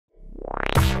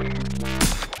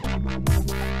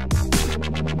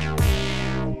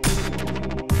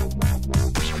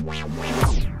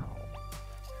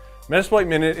Metasploit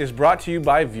Minute is brought to you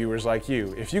by viewers like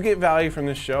you. If you get value from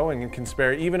this show and can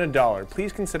spare even $1,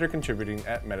 please consider contributing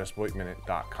at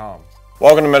Metasploitminute.com.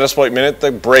 Welcome to Metasploit Minute,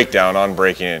 the breakdown on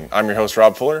breaking in. I'm your host,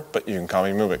 Rob Fuller, but you can call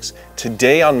me Mubix.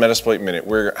 Today on Metasploit Minute,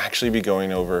 we're actually be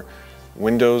going over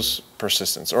Windows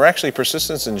persistence, or actually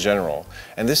persistence in general.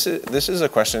 And this is a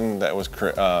question that was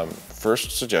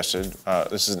first suggested.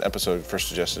 This is an episode first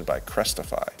suggested by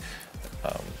Crestify.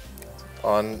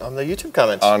 On the YouTube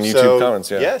comments. On YouTube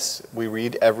comments, yeah. Yes, we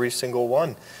read every single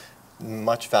one.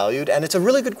 Much valued, and it's a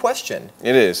really good question.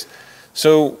 It is.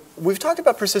 So we've talked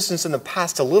about persistence in the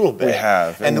past a little bit. We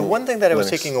have. And the one thing that I was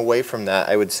taking away from that,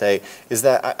 I would say, is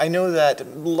that I know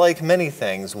that, like many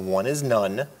things, 1 is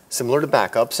none, similar to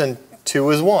backups, and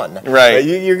 2 is 1. Right.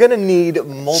 You're going to need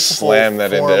multiple Slam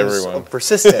that into everyone. of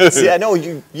persistence. Yeah, no,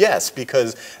 yes,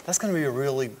 because that's going to be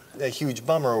a huge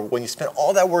bummer when you spend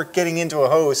all that work getting into a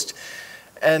host,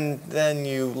 and then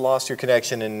you lost your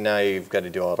connection, and now you've got to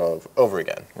do it all over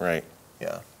again. Right.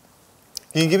 Yeah.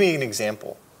 Can you give me an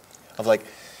example of, like,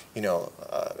 you know,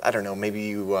 I don't know, maybe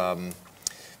you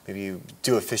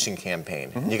do a phishing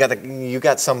campaign. Mm-hmm. You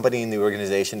got somebody in the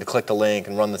organization to click the link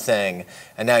and run the thing,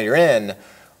 and now you're in.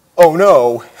 Oh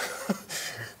no!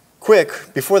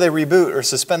 Quick, before they reboot or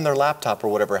suspend their laptop or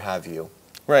whatever have you.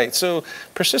 Right. So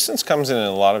persistence comes in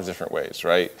a lot of different ways,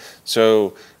 right?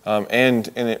 So and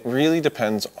it really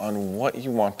depends on what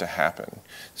you want to happen.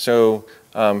 So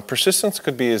persistence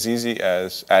could be as easy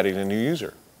as adding a new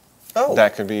user. Oh.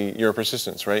 That could be your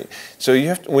persistence, right? So you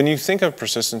have to, when you think of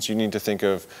persistence, you need to think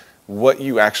of what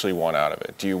you actually want out of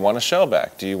it. Do you want a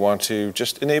shellback? Do you want to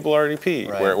just enable RDP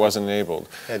where it wasn't enabled?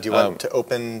 Yeah, do you want to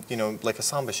open, you know, like a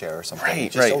Samba share or something?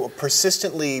 Right, just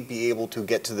persistently be able to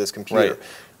get to this computer,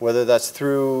 whether that's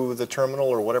through the terminal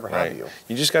or whatever have you.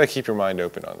 You just got to keep your mind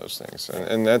open on those things,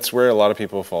 and that's where a lot of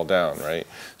people fall down, right?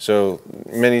 So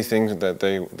many things that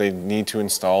they need to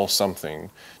install something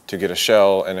to get a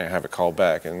shell and have it call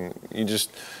back, and you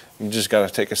just got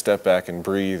to take a step back and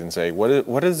breathe and say,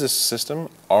 what does this system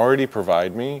already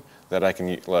provide me that I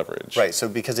can leverage? Right, so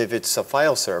because if it's a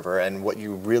file server and what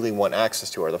you really want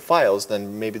access to are the files,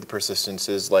 then maybe the persistence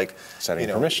is like setting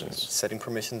permissions. Setting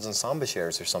permissions on Samba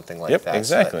shares or something like that. Yep,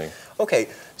 exactly. Okay,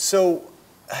 so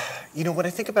you know, when I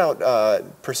think about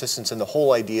persistence and the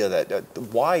whole idea that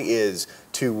why is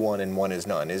 2 1 and 1 is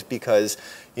none is because,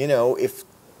 you know, if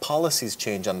policies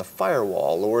change on the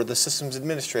firewall or the systems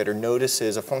administrator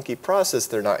notices a funky process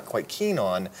they're not quite keen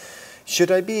on,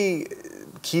 should I be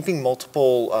keeping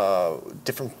multiple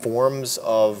different forms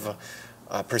of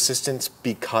persistence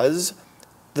because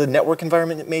the network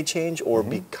environment may change or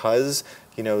because,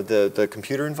 you know, the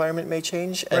computer environment may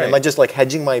change? And am I just like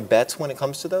hedging my bets when it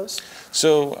comes to those?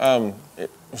 So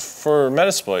for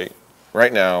Metasploit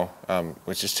right now,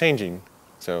 which is changing,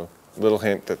 so little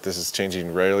hint that this is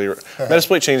changing really.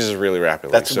 Metasploit changes really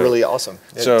rapidly. That's really awesome.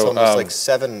 It's almost like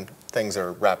 7 things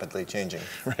are rapidly changing.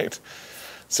 Right.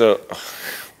 So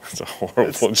that's a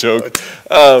horrible joke.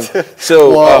 A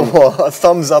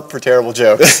thumbs up for terrible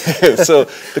jokes. So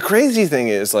the crazy thing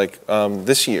is, like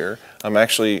this year,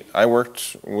 I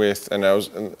worked with, and there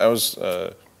was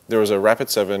a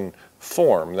Rapid7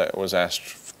 form that was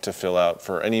asked to fill out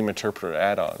for any Meterpreter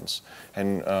add-ons.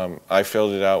 And I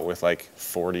filled it out with like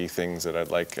 40 things that I'd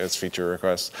like as feature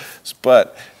requests.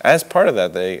 But as part of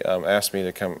that, they asked me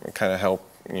to come kind of help,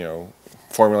 you know,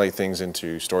 formulate things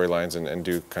into storylines and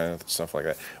do kind of stuff like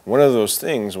that. One of those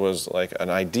things was like an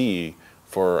ID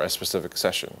for a specific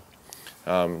session.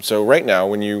 So right now,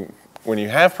 when you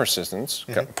have persistence,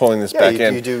 pulling this back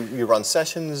in. You run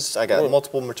sessions, I got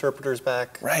multiple interpreters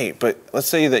back. Right, but let's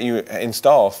say that you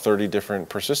install 30 different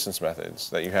persistence methods,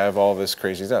 that you have all this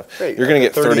crazy stuff. Great. You're going to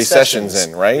get 30 sessions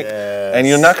in, right? Yes. And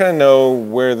you're not going to know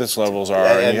where these levels are.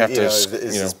 And you have to, is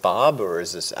this Bob, or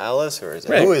is this Alice, or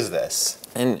who is this?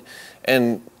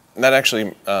 And that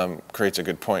actually creates a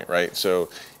good point, right? So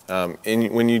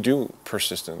when you do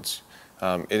persistence,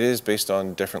 it is based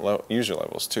on different user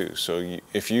levels too. So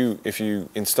if you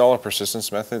install a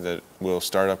persistence method that will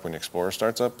start up when Explorer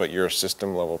starts up, but you're a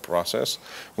system level process,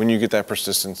 when you get that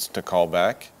persistence to call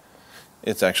back,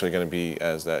 it's actually going to be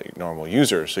as that normal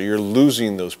user. So you're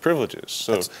losing those privileges.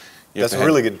 So that's a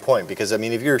really good point, because I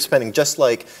mean, if you're spending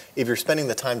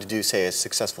the time to do, say, a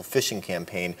successful phishing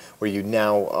campaign where you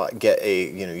now get a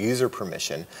user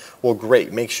permission, well,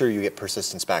 great. Make sure you get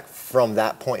persistence back from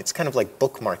that point. It's kind of like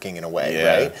bookmarking in a way,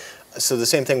 right? So the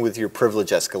same thing with your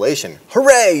privilege escalation.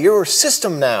 Hooray, you're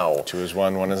system now. 2 is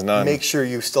 1, 1 is none. Make sure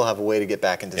you still have a way to get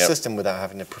back into Yep. system without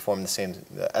having to perform the same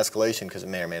escalation, because it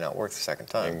may or may not work the second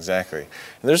time. Exactly.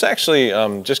 And there's actually,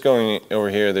 just going over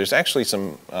here, there's actually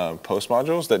some post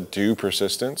modules that do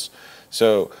persistence.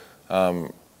 So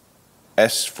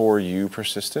S4U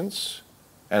persistence,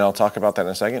 and I'll talk about that in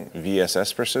a second,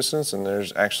 VSS persistence, and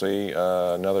there's actually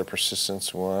another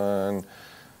persistence one,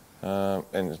 and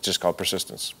it's just called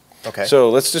persistence. Okay. So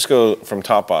let's just go from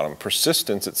top bottom.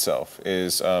 Persistence itself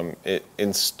is, it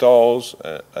installs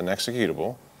an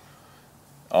executable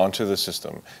onto the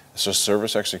system. It's a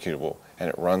service executable, and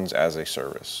it runs as a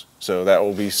service. So that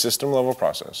will be system level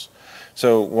process.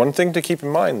 So one thing to keep in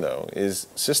mind, though, is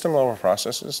system level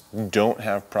processes don't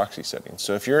have proxy settings.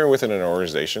 So if you're within an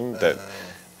organization that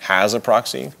has a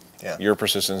proxy, yeah. your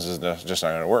persistence is just not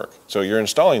going to work. So you're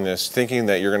installing this thinking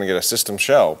that you're going to get a system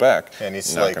shell back. And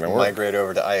it's not like gonna work. migrate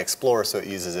over to iExplore so it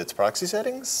uses its proxy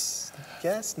settings?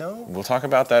 Yes, no? We'll talk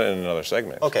about that in another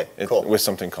segment. Okay, cool. With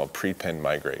something called prepend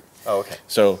migrate. Oh, okay.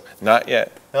 So not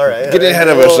yet. All right. Getting ahead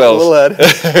of ourselves. A little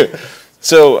ahead.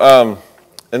 So,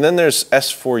 and then there's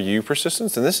S4U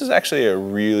persistence, and this is actually a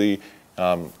really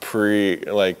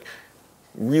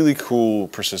really cool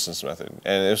persistence method.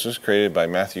 And this was created by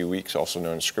Matthew Weeks, also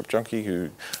known as Script Junkie, who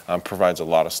provides a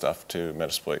lot of stuff to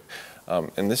Metasploit.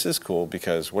 And this is cool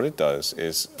because what it does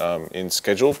is in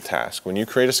scheduled task, when you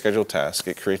create a scheduled task,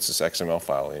 it creates this XML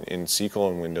file in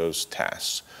SQL and Windows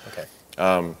tasks. Okay.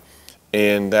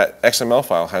 And that XML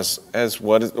file has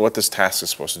what this task is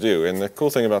supposed to do. And the cool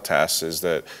thing about tasks is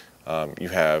that you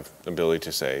have the ability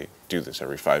to say, do this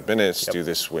every 5 minutes, Yep. do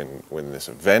this when this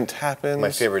event happens. My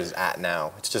favorite is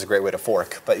 @now. It's just a great way to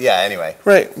fork. But yeah, anyway.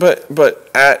 Right, but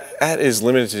at is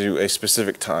limited to a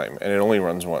specific time, and it only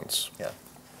runs once. Yeah.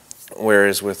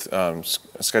 Whereas with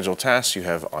scheduled tasks, you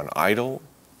have on idle,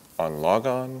 on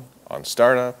logon, on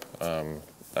startup, on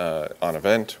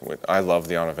event. I love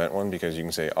the on event one because you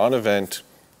can say on event,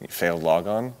 failed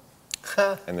logon,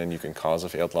 and then you can cause a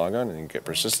failed logon and you get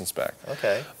persistence back.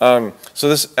 Okay. So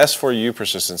this S4U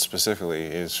persistence specifically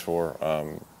is for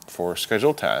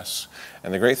scheduled tasks,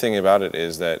 and the great thing about it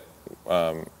is that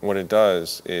what it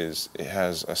does is it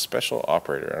has a special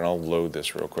operator, and I'll load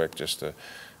this real quick just to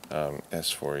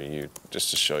S4U just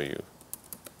to show you.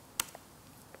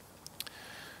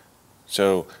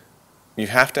 So you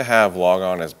have to have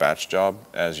logon as batch job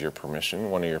as your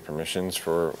permission, one of your permissions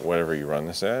for whatever you run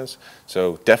this as.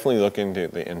 So definitely look into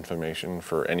the information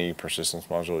for any persistence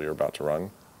module you're about to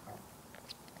run.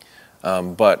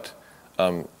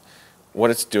 What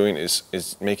it's doing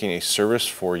is making a service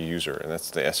for user, and that's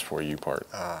the S4U part.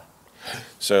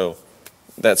 So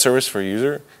that service for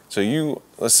user, so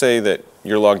let's say that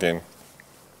you're logged in,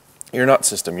 you're not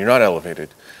system, you're not elevated,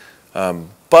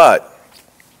 but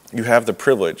you have the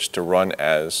privilege to run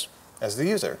as the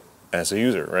user. As a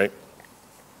user, right?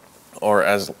 Or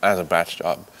as a batch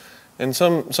job. And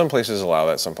some places allow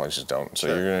that, some places don't. So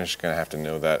Sure. you're just going to have to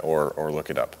know that or look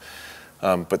it up.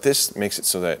 But this makes it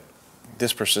so that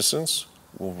this persistence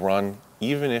will run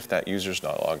even if that user's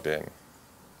not logged in.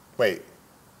 Wait.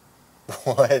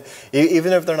 What?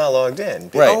 Even if they're not logged in?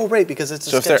 Right. Oh, right, because it's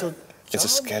a scheduled job? It's a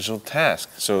scheduled task.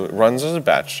 So it runs as a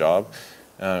batch job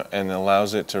and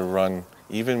allows it to run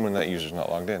even when that user's not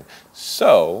logged in.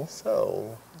 So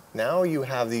now you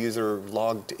have the user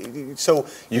logged. So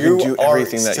you can do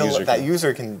everything that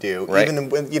user can do. Right. Even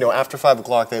when, after 5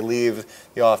 o'clock they leave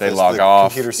the office. They log the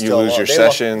off. computer's You still lose on. your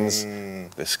sessions.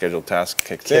 The scheduled task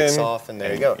kicks off, and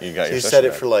there you go. You got so your you session set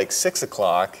it back. for like 6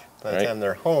 o'clock by the Right. time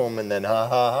they're home, and then ha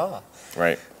ha ha.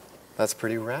 Right. That's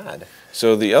pretty rad.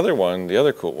 So the other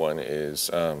cool one is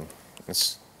the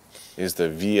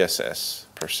VSS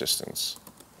persistence.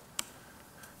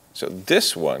 So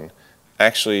this one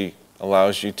actually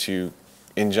allows you to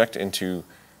inject into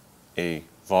a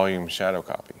volume shadow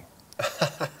copy.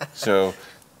 So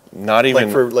not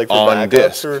even for on backups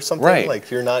disk or something. Right.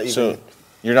 Like you're not even. So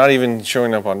you're not even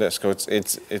showing up on disk. So it's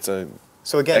a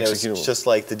So again, it's executable. just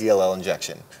like the DLL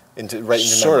injection right into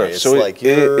Sort memory. of. It's So like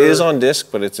it is on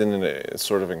disk, but it's in a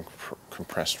sort of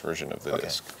compressed version of the Okay.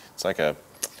 disk. It's like a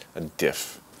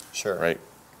diff. Sure. Right.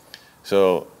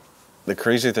 So the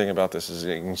crazy thing about this is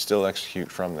you can still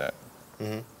execute from that.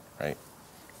 Mm-hmm. Right.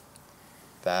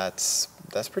 That's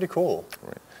pretty cool.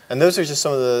 Right. And those are just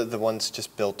some of the ones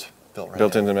just built right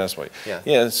Built in. into Metasploit. Yeah.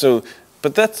 Yeah. So,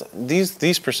 but that's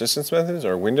these persistence methods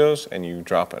are Windows, and you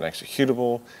drop an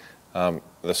executable,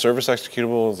 the service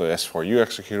executable, the S4U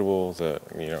executable, the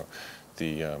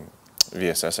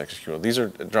VSS executable. These are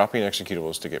dropping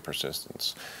executables to get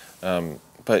persistence.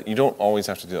 But you don't always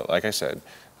have to do it. Like I said,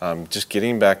 just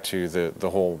getting back to the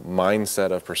whole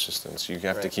mindset of persistence. You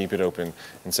have to keep it open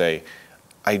and say,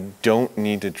 I don't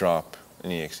need to drop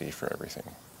an exe for everything.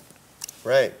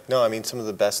 Right. No, I mean, some of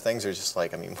the best things are just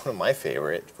like, I mean, one of my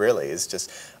favorite, really, is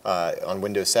just on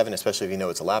Windows 7, especially if you know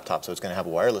it's a laptop, so it's going to have a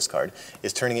wireless card,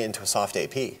 is turning it into a soft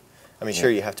AP. I mean, sure,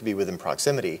 you have to be within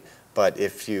proximity, but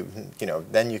if you know,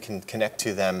 then you can connect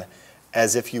to them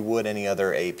as if you would any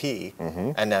other AP,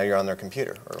 and now you're on their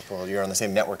computer, or well, you're on the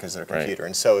same network as their computer.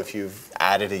 And so if you've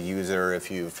added a user,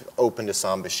 if you've opened a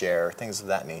Samba share, things of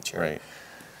that nature. Right.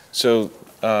 So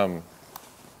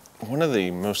one of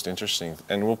the most interesting,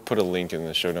 and we'll put a link in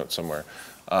the show notes somewhere,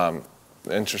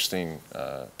 interesting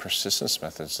persistence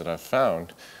methods that I've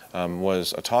found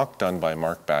was a talk done by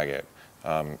Mark Baggett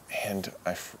and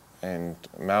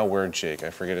Malware Jake.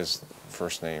 I forget his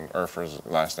first name or for his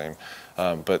last name,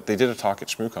 but they did a talk at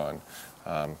ShmooCon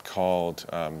called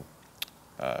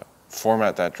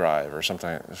 "Format That Drive" or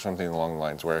something along the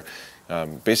lines, where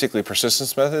basically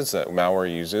persistence methods that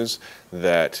malware uses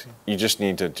that you just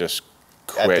need to just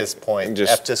quit. At this point,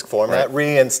 fdisk format,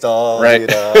 reinstall. Right.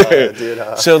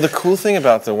 So the cool thing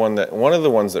about one of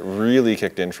the ones that really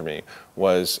kicked in for me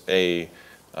was a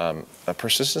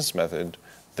persistence method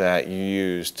that you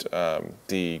used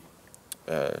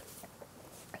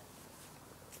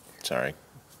sorry,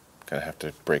 gonna have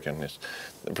to break on this.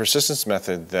 The persistence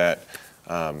method that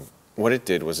what it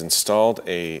did was installed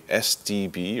a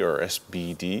SDB or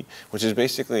SBD, which is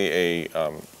basically a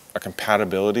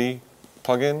compatibility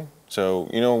plugin. So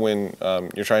you know when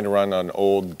you're trying to run an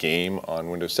old game on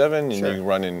Windows 7 and you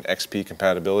run in XP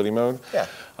compatibility mode? Yeah.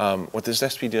 What this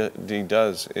SBD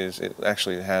does is it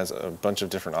actually has a bunch of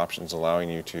different options allowing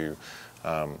you to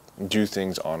do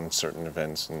things on certain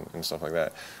events and stuff like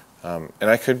that. And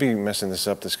I could be messing this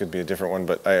up, this could be a different one,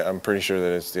 but I'm pretty sure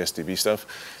that it's the SDB stuff.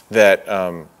 That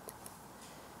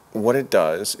what it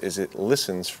does is it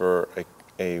listens for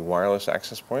a wireless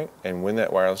access point, and when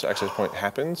that wireless access point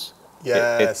happens,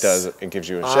 it gives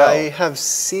you a shell. I have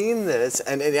seen this,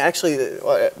 and it actually,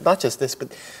 not just this,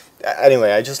 but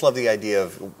anyway, I just love the idea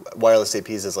of wireless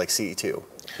APs as like CE2.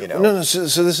 You know? No,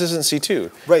 so this isn't C2.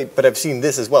 Right, but I've seen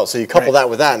this as well. So you couple that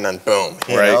with that, and then boom,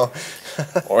 you know?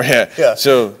 Or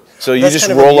So you just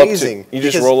roll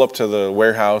up to the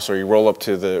warehouse, or you roll up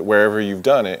to wherever you've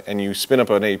done it, and you spin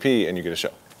up an AP, and you get a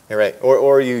shell. You're right.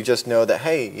 Or you just know that,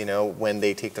 hey, you know, when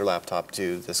they take their laptop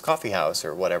to this coffee house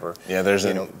or whatever. Yeah, there's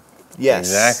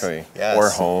exactly. Yes. Or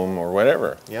home or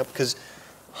whatever. Yep. Because,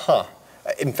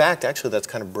 in fact, actually, that's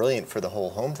kind of brilliant for the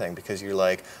whole home thing, because you're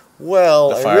like,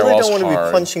 well, I really don't want to be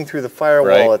punching through the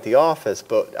firewall at the office,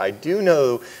 but I do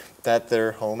know that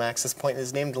their home access point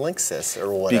is named Linksys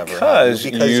or whatever. Because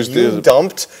you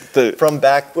dumped from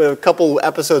back a couple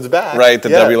episodes back. Right, the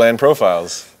WLAN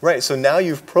profiles. Right, so now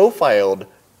you've profiled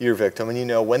your victim, and you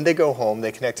know when they go home,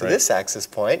 they connect to this access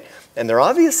point, and they're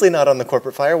obviously not on the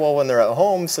corporate firewall when they're at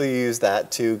home, so you use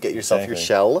that to get yourself your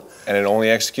shell. And it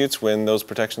only executes when those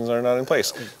protections are not in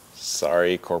place.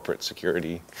 Sorry, corporate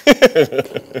security.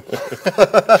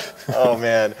 Oh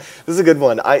man, this is a good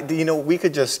one. You know, we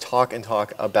could just talk and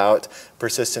talk about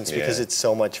persistence because it's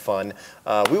so much fun.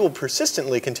 We will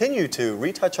persistently continue to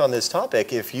retouch on this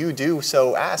topic if you do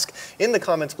so ask in the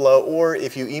comments below, or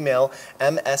if you email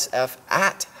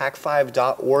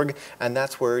msf@hack5.org, and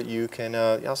that's where you can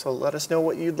also let us know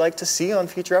what you'd like to see on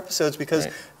future episodes, because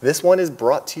this one is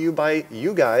brought to you by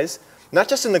you guys. Not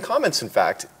just in the comments, in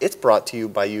fact, it's brought to you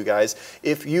by you guys.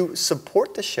 If you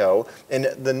support the show in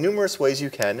the numerous ways you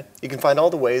can find all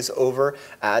the ways over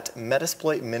at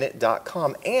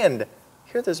metasploitminute.com. And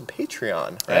here there's a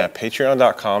Patreon, right? Yeah,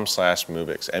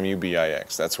 patreon.com/Mubix,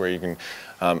 M-U-B-I-X. That's where you can,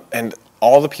 and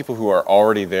all the people who are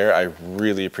already there, I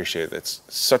really appreciate it. It's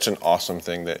such an awesome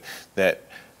thing that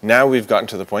now we've gotten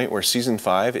to the point where season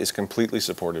 5 is completely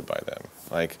supported by them.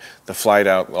 Like the flight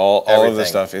out, all of the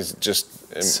stuff is just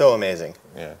so amazing.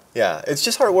 Yeah, it's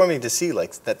just heartwarming to see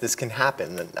like that this can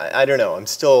happen. And I don't know, I'm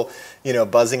still, you know,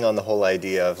 buzzing on the whole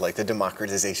idea of like the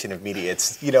democratization of media.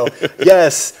 It's, you know,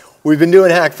 yes, we've been doing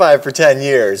Hack 5 for 10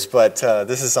 years, but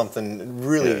this is something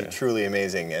really truly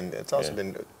amazing, and it's also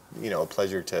been, you know, a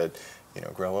pleasure to, you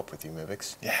know, grow up with you,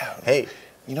 Mubix. Yeah. Hey,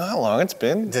 you know how long it's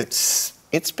been?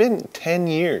 It's been 10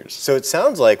 years. So it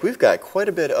sounds like we've got quite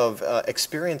a bit of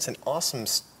experience and awesome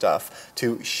stuff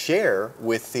to share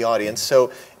with the audience.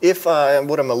 So if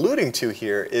what I'm alluding to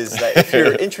here is that if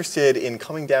you're interested in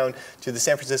coming down to the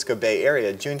San Francisco Bay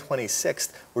Area, June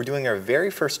 26th, we're doing our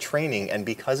very first training, and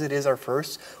because it is our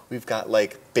first, we've got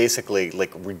like basically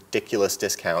like ridiculous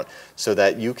discount so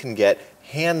that you can get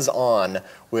hands-on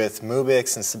with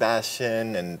Mubix and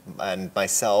Sebastian and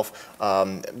myself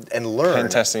and learn. Pen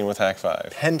testing with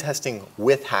Hack5. Pen testing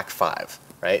with Hack5.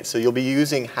 Right, so you'll be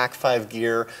using Hack5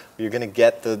 gear. You're going to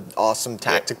get the awesome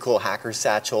tactical hacker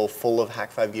satchel full of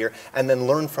Hack5 gear, and then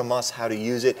learn from us how to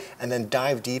use it, and then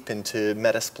dive deep into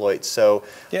Metasploit. So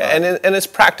yeah, and it's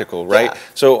practical, right? Yeah.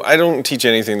 So I don't teach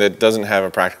anything that doesn't have a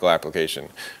practical application.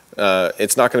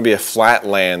 It's not going to be a flat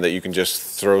land that you can just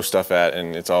throw stuff at,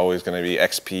 and it's always going to be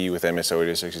XP with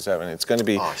MSO8067. It's going to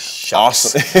be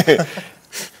awesome.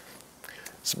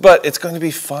 But it's going to be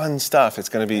fun stuff. It's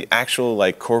going to be actual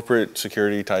like corporate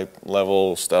security type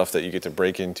level stuff that you get to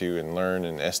break into and learn,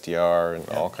 and SDR and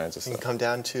all kinds of stuff. You can come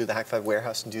down to the Hack5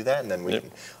 warehouse and do that, and then we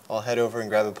can all head over and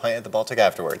grab a pint at the Baltic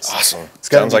afterwards. Awesome. It's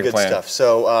going Sounds to be like good a plan. stuff.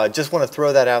 So just want to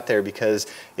throw that out there because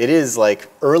it is like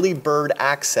early bird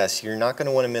access. You're not going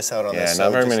to want to miss out on this. Yeah, not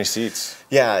so very many seats.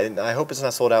 Yeah, and I hope it's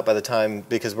not sold out by the time,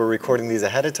 because we're recording these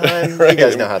ahead of time. Right. You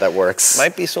guys know how that works.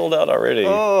 Might be sold out already.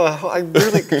 Oh, I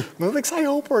really, Mubix, I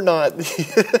hope we're not.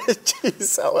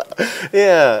 Jeez,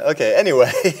 yeah, okay,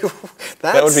 anyway.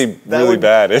 That would be really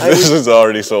bad if this is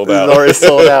already sold out. It's already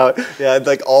sold out. Yeah,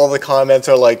 like all the comments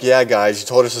are like, yeah, guys, you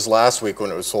told us this last week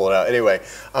when it was sold out. Anyway,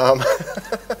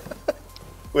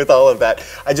 with all of that,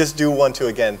 I just do want to,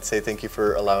 again, say thank you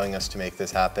for allowing us to make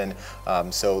this happen.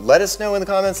 So let us know in the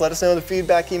comments, let us know in the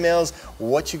feedback emails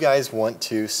what you guys want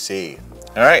to see.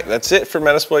 All right, that's it for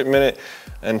Metasploit Minute.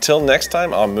 Until next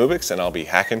time, I'm Mubix, and I'll be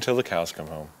hacking till the cows come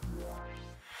home.